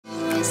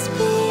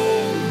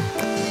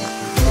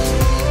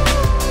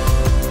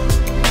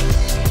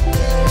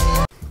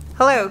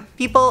Hello,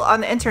 people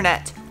on the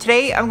internet.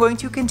 Today I'm going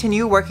to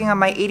continue working on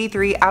my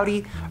 83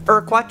 Audi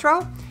Ur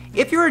Quattro.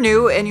 If you're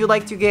new and you'd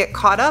like to get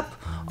caught up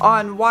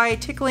on why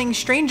tickling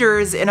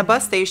strangers in a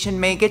bus station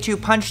may get you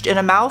punched in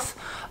the mouth,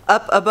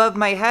 up above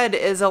my head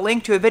is a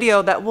link to a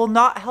video that will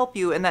not help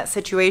you in that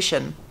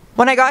situation.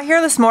 When I got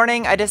here this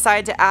morning, I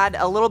decided to add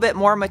a little bit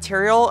more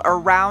material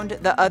around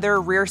the other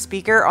rear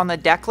speaker on the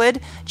deck lid,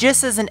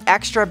 just as an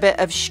extra bit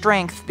of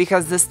strength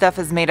because this stuff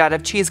is made out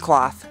of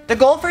cheesecloth. The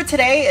goal for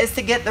today is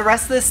to get the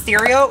rest of the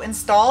stereo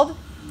installed,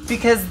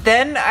 because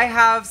then I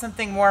have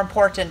something more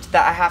important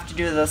that I have to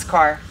do to this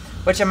car,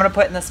 which I'm going to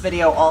put in this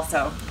video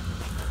also.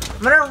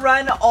 I'm going to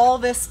run all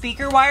this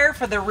speaker wire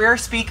for the rear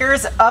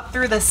speakers up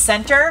through the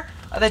center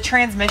of the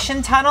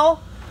transmission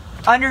tunnel,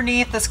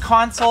 underneath this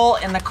console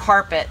and the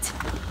carpet.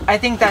 I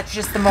think that's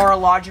just the more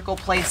logical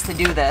place to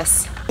do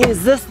this.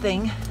 Is this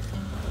thing.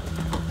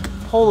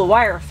 Pull the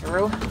wire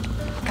through.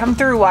 Come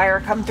through, wire,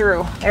 come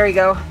through. There you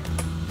go.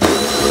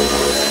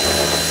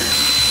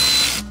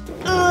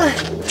 Ugh.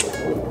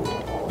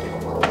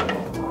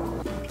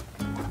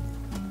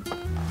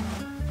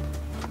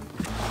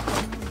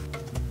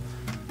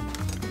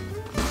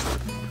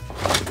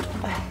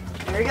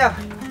 There we go.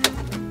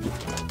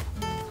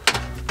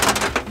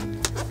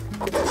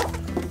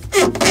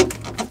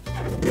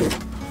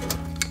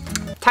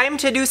 Time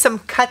to do some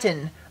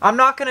cutting. I'm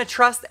not going to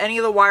trust any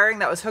of the wiring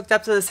that was hooked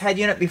up to this head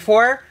unit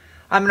before.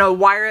 I'm going to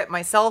wire it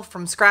myself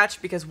from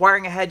scratch because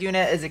wiring a head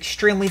unit is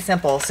extremely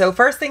simple. So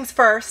first things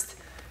first,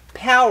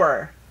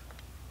 power,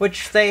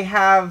 which they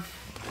have.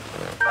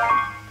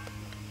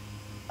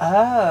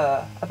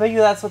 I bet you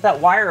that's what that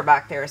wire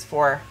back there is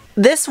for.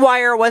 This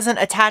wire wasn't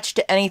attached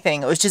to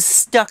anything. It was just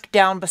stuck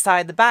down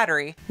beside the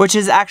battery, which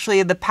is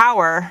actually the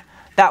power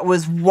that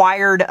was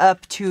wired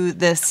up to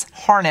this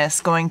harness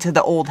going to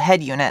the old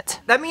head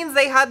unit. That means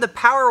they had the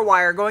power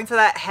wire going to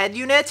that head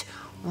unit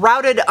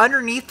routed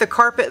underneath the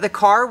carpet of the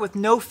car with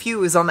no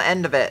fuse on the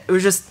end of it. It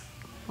was just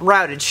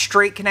routed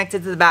straight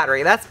connected to the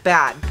battery. That's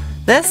bad.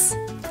 This?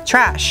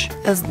 Trash.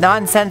 This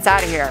nonsense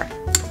out of here.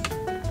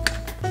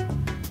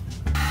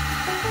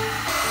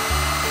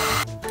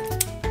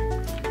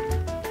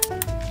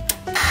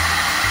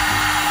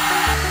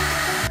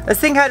 This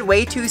thing had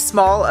way too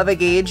small of a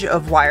gauge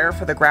of wire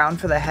for the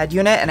ground for the head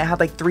unit, and it had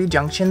like 3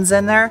 junctions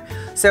in there.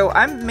 So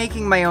I'm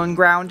making my own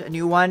ground, a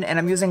new one, and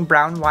I'm using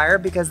brown wire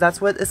because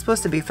that's what it's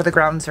supposed to be for the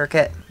ground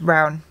circuit.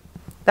 Brown.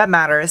 That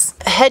matters.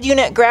 Head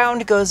unit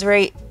ground goes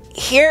right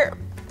here.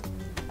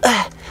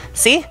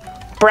 See?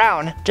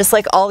 Brown, just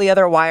like all the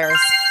other wires.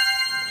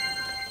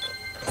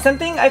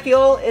 Something I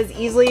feel is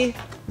easily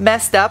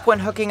messed up when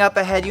hooking up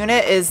a head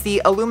unit is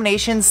the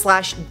illumination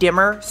slash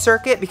dimmer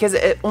circuit, because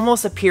it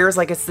almost appears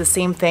like it's the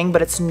same thing,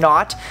 but it's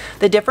not.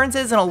 The difference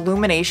is an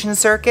illumination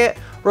circuit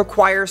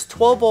requires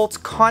 12 volts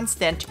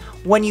constant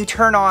when you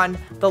turn on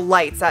the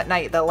lights at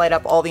night that light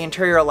up all the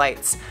interior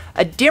lights.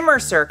 A dimmer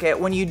circuit,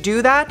 when you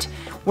do that,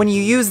 when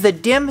you use the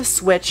dim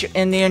switch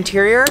in the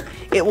interior,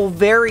 it will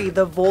vary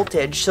the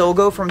voltage. So it'll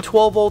go from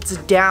 12 volts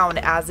down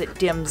as it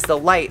dims the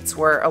lights,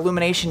 where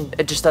illumination,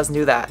 it just doesn't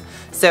do that.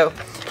 So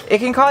it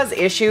can cause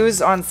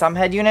issues on some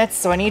head units,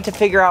 so I need to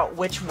figure out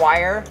which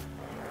wire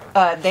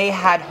they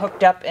had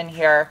hooked up in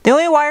here. The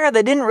only wire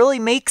that didn't really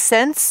make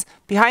sense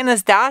behind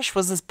this dash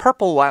was this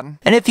purple one.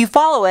 And if you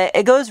follow it,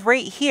 it goes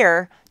right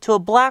here to a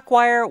black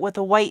wire with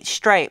a white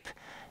stripe.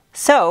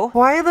 So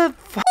why the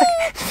fuck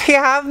do you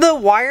have the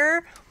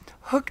wire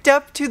hooked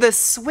up to the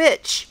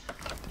switch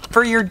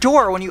for your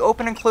door when you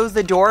open and close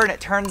the door and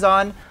it turns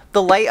on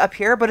the light up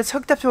here, but it's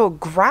hooked up to a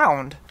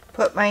ground?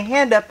 Put my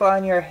hand up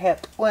on your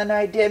hip. When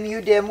I dim,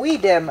 you dim, we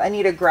dim. I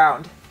need a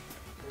ground.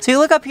 So you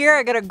look up here,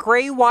 I got a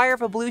gray wire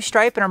with a blue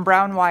stripe and a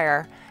brown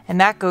wire. And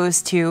that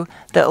goes to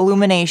the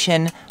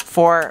illumination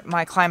for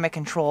my climate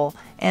control.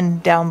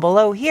 And down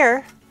below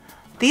here,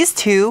 these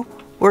two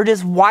were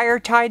just wire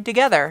tied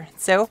together.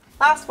 So,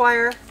 last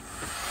wire.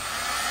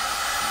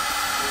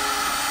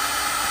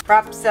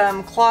 Wrap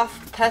some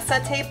cloth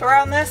Tessa tape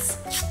around this.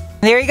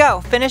 There you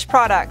go, finished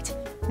product.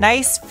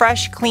 Nice,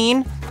 fresh,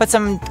 clean. Put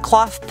some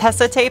cloth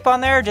Tessa tape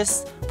on there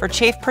just for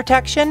chafe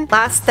protection.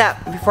 Last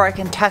step before I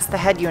can test the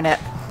head unit.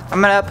 I'm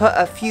gonna put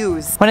a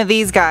fuse, one of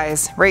these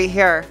guys right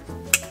here.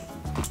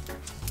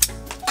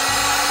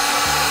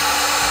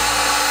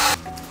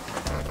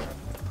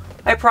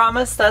 I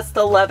promise that's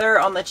the leather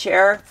on the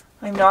chair.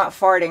 I'm not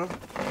farting.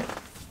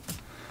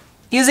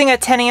 Using a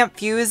 10 amp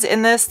fuse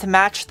in this to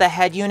match the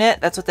head unit.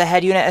 That's what the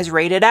head unit is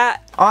rated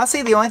at.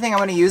 Honestly, the only thing I'm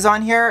going to use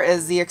on here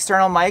is the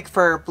external mic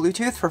for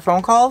Bluetooth for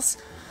phone calls.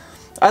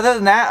 Other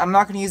than that, I'm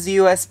not going to use the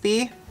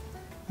USB,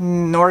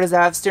 nor does it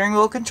have steering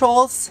wheel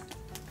controls.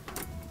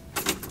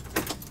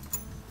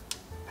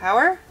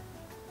 Power?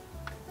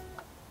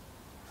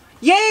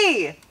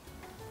 Yay!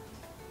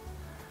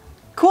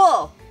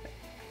 Cool!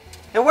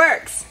 It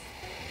works.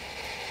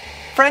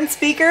 Front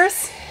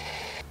speakers.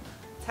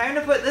 Time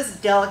to put this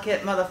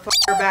delicate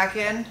motherfucker back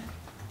in.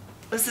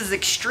 This is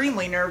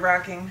extremely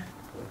nerve-wracking.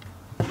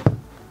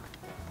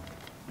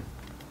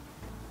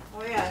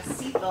 Oh yeah,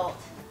 seatbelt.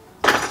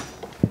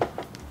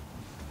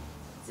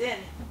 It's in.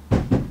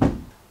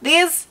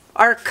 These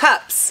are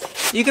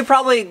cups. You could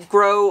probably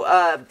grow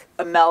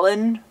a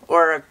melon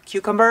or a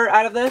cucumber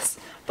out of this,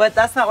 but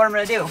that's not what I'm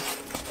gonna do.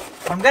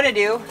 What I'm gonna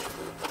do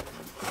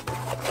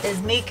is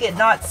make it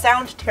not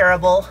sound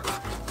terrible.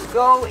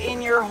 Go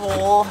in your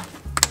hole.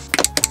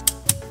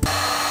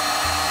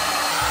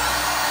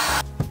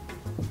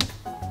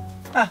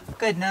 Ah,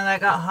 good, now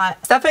that got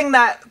hot. Stuffing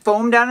that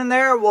foam down in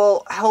there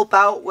will help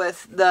out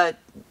with the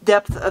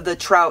depth of the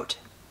trout.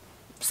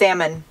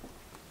 Salmon.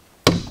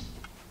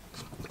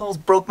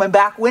 Almost broke my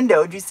back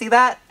window. Did you see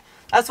that?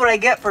 That's what I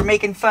get for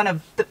making fun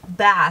of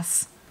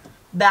bass.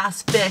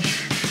 Bass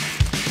fish.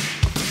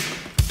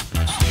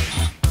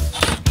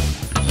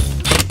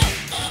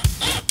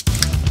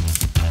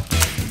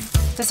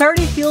 This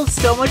already feels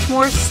so much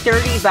more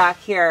sturdy back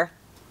here.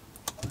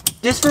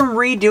 Just from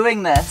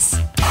redoing this.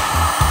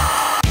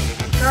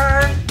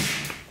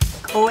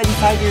 Go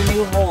inside your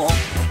new hole.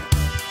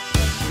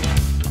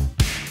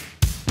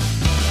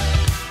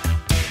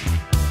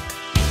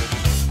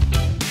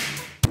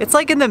 It's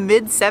like in the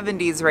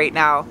mid-70s right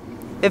now.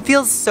 It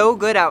feels so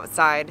good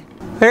outside.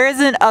 There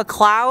isn't a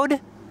cloud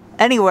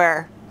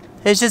anywhere.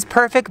 It's just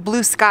perfect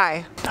blue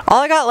sky. All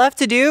I got left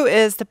to do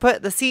is to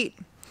put the seat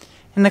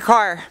in the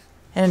car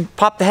and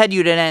pop the head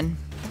unit in.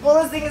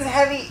 Well, this thing is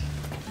heavy.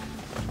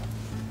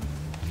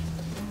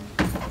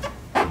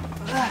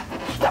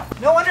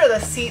 No wonder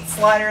the seat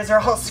sliders are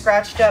all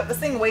scratched up. This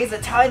thing weighs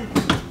a ton.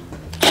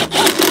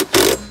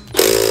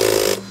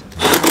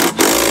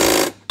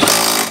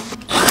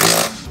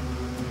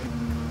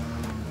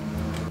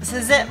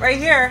 This is it right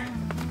here.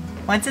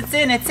 Once it's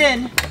in, it's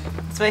in.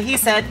 That's what he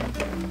said.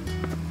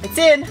 It's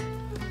in.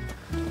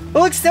 It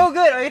looks so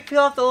good. I peel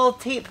off the little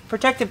tape,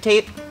 protective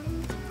tape.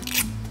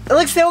 It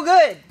looks so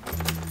good.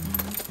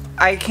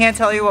 I can't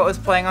tell you what was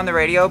playing on the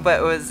radio,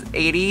 but it was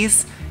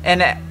 80s,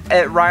 and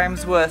it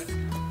rhymes with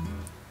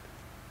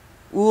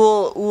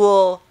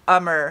Ul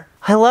Quattro.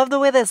 I love the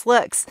way this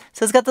looks.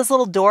 So it's got this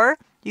little door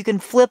you can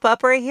flip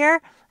up right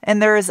here, and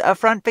there's a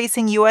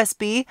front-facing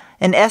USB,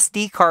 an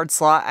SD card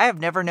slot. I have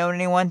never known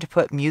anyone to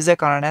put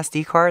music on an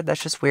SD card.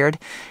 That's just weird.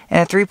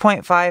 And a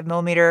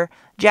 3.5mm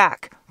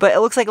jack. But it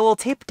looks like a little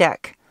tape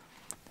deck.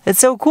 It's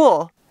so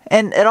cool.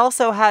 And it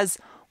also has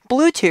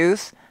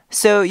Bluetooth,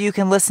 so you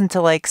can listen to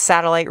like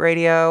satellite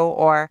radio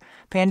or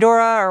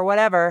Pandora or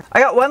whatever. I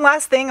got one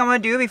last thing I'm gonna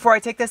do before I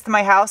take this to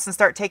my house and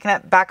start taking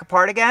it back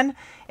apart again.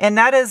 And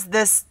that is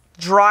this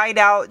dried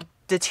out,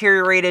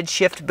 deteriorated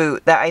shift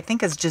boot that I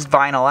think is just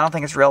vinyl. I don't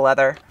think it's real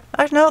leather.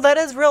 No, that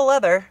is real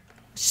leather.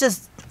 It's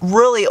just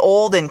really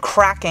old and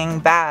cracking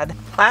bad.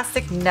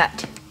 Plastic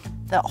nut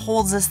that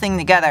holds this thing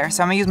together.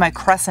 So I'm gonna use my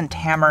crescent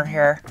hammer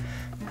here.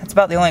 That's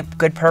about the only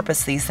good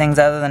purpose these things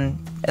other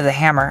than as a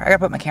hammer. I gotta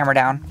put my camera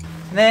down.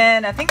 And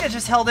then I think it's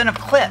just held in with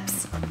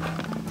clips.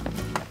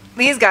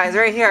 These guys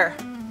right here.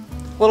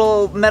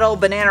 Little metal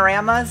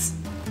bananaramas.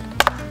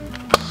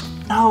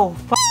 Oh,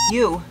 f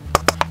you.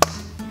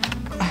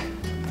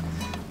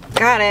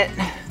 Got it.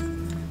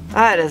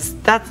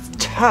 That's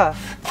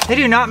tough. They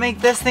do not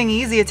make this thing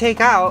easy to take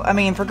out. I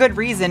mean, for good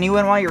reason. You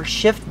wouldn't want your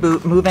shift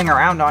boot moving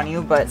around on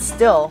you, but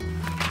still.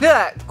 Look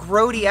at that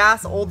grody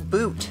ass old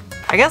boot.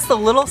 I guess the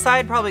little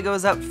side probably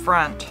goes up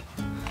front.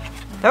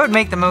 That would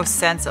make the most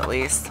sense at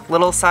least.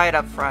 Little side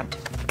up front.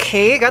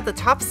 Okay, got the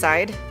top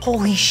side.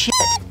 Holy shit.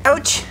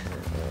 Ouch.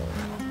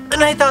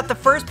 And I thought the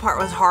first part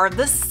was hard.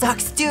 This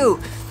sucks too.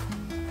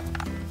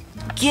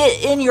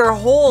 Get in your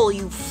hole,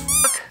 you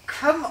fuck.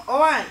 Come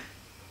on.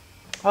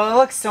 Oh, it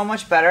looks so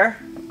much better.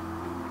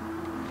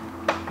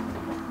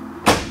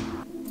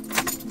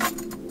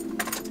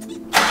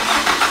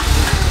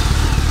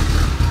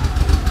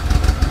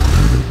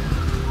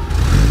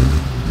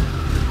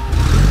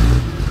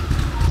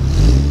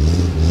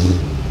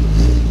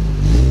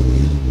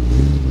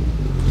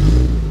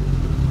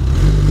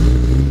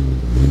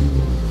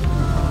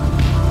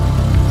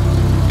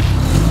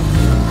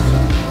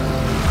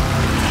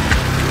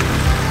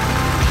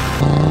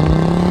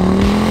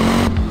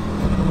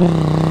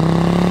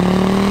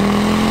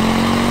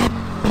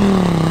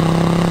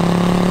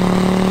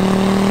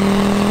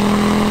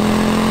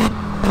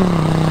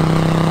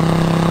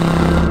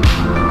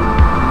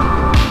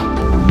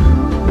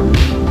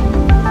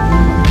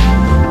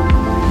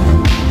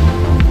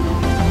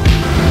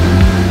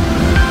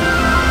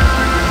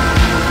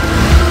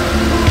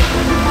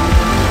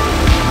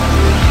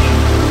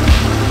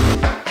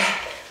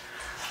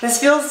 This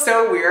feels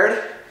so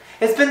weird.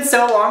 It's been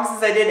so long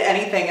since I did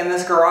anything in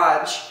this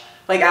garage.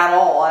 Like at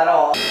all.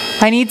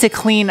 I need to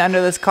clean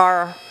under this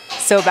car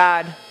so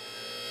bad.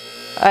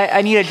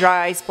 I need a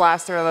dry ice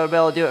blaster that'll be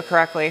able to do it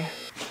correctly.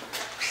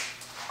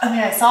 I mean,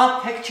 I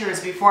saw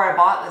pictures before I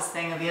bought this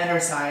thing of the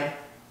underside.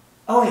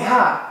 Oh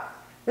yeah.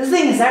 This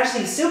thing is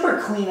actually super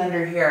clean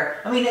under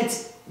here. I mean,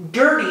 it's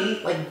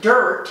dirty, like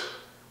dirt,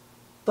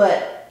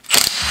 but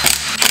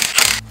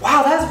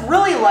wow, that's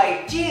really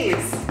light,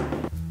 jeez.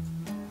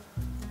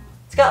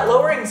 It's got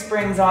lowering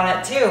springs on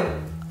it too.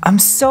 I'm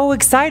so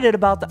excited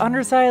about the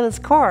underside of this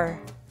car.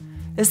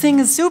 This thing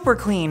is super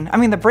clean. I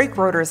mean, the brake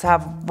rotors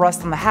have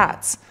rust on the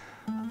hats.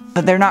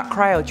 but they're not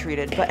cryo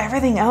treated. But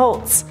everything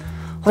else,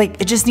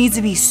 like, it just needs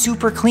to be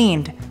super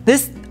cleaned.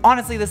 This,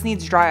 honestly, this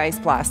needs dry ice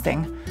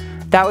blasting.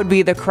 That would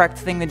be the correct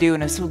thing to do,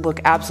 and this would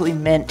look absolutely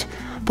mint.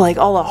 But like,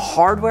 all the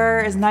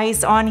hardware is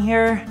nice on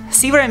here.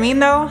 See what I mean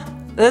though?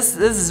 This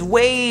is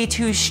way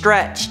too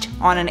stretched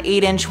on an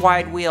 8-inch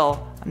wide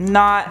wheel. I'm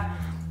not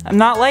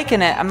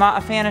liking it. I'm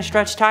not a fan of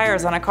stretched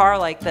tires on a car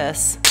like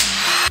this.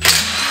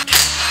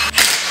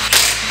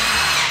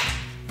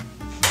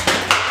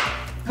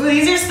 Ooh,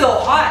 these are still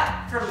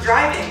hot from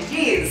driving,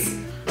 jeez.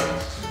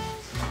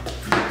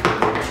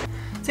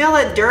 See all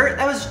that dirt?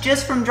 That was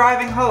just from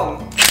driving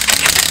home.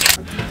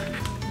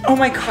 Oh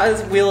my god,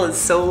 this wheel is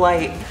so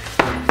light.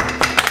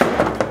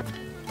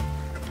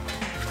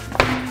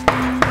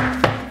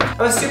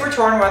 I was super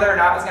torn whether or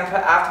not I was going to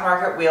put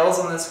aftermarket wheels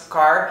on this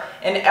car.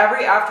 And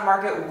every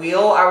aftermarket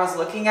wheel I was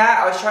looking at,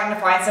 I was trying to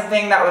find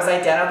something that was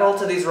identical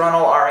to these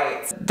Ronal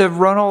R8s. The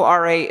Ronal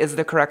R8 is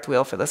the correct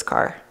wheel for this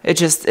car. I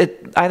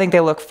think they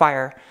look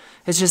fire.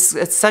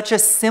 It's such a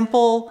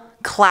simple,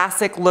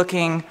 classic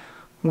looking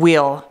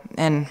wheel.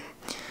 And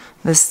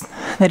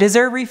they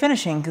deserve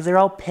refinishing because they're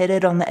all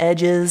pitted on the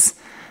edges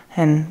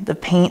and the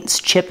paint's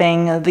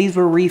chipping. These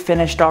were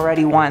refinished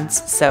already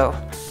once, so.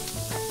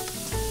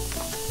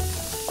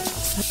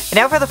 And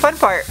now for the fun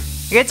part.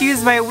 I get to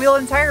use my wheel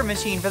and tire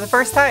machine for the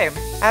first time.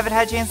 I haven't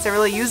had a chance to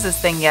really use this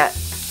thing yet.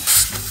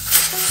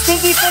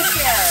 Stinky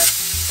fish air!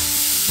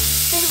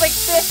 Things like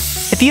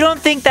fish. If you don't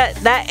think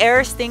that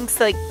air stinks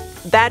like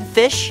bad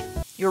fish,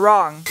 you're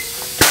wrong.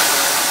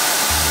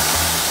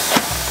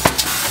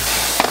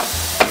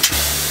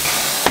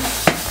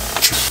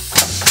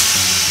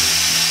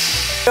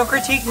 Don't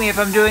critique me if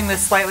I'm doing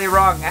this slightly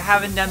wrong. I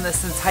haven't done this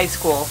since high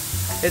school.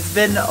 It's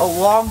been a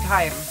long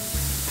time.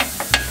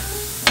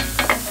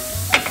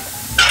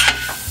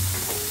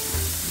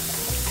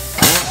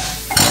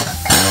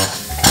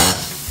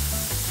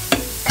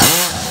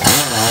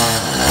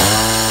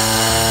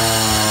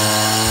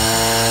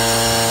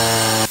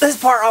 This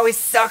part always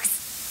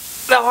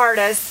sucks the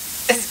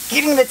hardest, is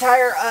getting the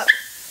tire up.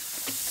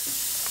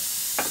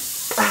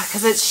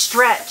 Because it's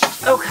stretched.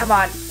 Oh, come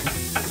on.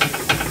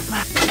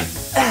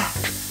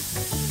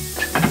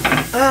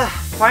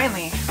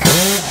 Finally.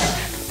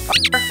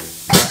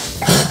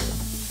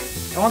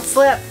 Don't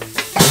slip.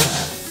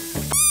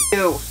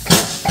 Ew.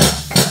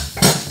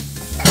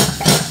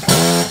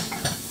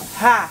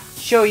 Ha!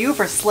 Show you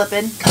for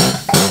slipping.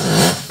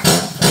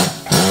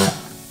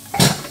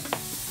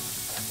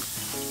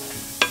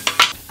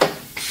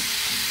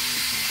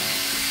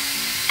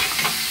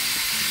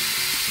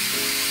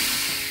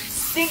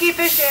 Stinky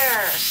fish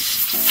air!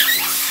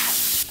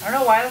 I don't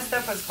know why this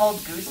stuff was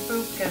called goose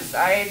poop, because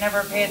I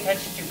never pay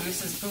attention to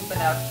goose's poop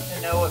enough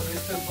to know what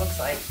goose poop looks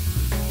like.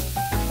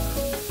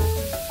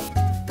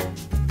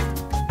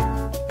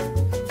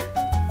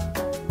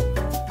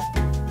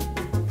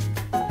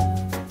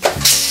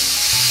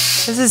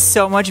 This is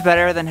so much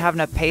better than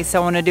having to pay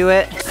someone to do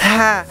it.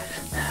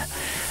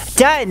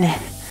 Done!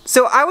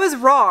 So I was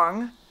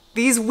wrong.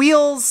 These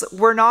wheels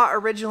were not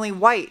originally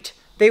white.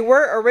 They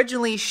were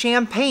originally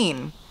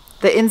champagne.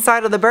 The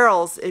inside of the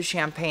barrels is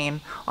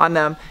champagne on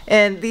them.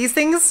 And these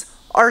things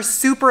are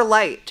super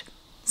light.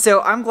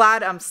 So I'm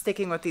glad I'm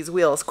sticking with these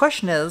wheels.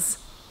 Question is,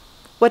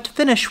 what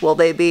finish will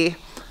they be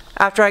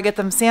after I get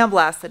them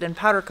sandblasted and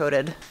powder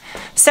coated?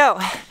 So,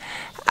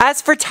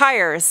 as for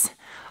tires,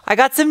 I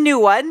got some new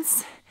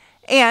ones.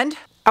 And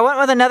I went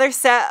with another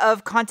set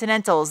of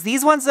Continentals.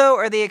 These ones though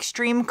are the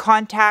Extreme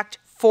Contact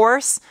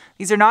Force.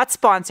 These are not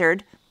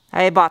sponsored.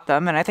 I bought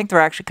them and I think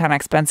they're actually kind of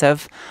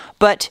expensive.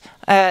 But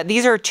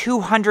these are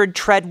 200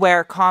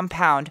 treadwear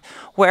compound,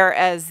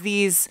 whereas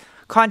these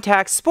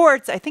Contact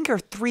Sports I think are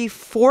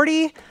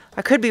 340.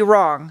 I could be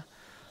wrong.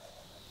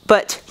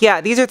 But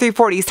yeah, these are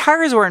 340. These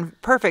tires were in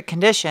perfect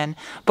condition,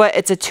 but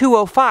it's a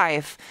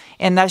 205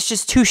 and that's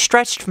just too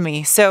stretched for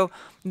me. So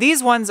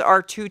these ones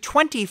are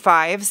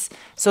 225s,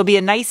 so it'll be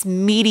a nice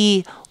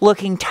meaty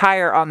looking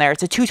tire on there.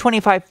 It's a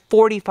 225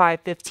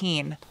 45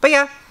 15. But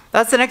yeah,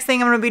 that's the next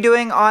thing I'm going to be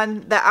doing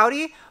on the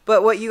Audi.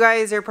 But what you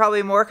guys are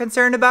probably more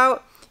concerned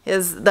about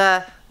is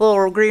the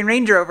little Green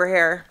Ranger over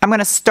here. I'm going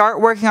to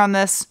start working on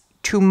this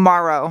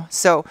tomorrow.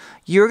 So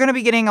you're going to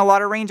be getting a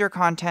lot of Ranger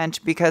content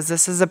because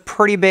this is a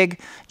pretty big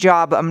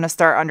job I'm going to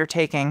start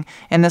undertaking.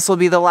 And this will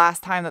be the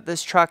last time that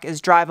this truck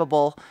is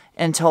drivable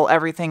until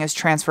everything is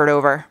transferred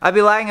over. I'd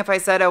be lying if I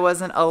said I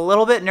wasn't a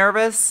little bit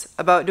nervous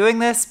about doing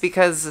this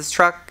because this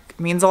truck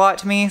means a lot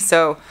to me.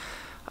 So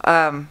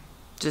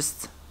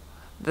this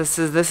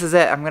is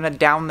it. I'm going to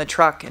down the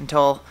truck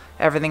until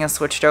everything is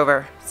switched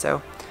over.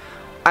 So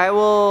I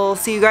will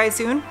see you guys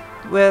soon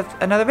with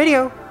another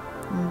video.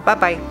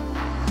 Bye-bye.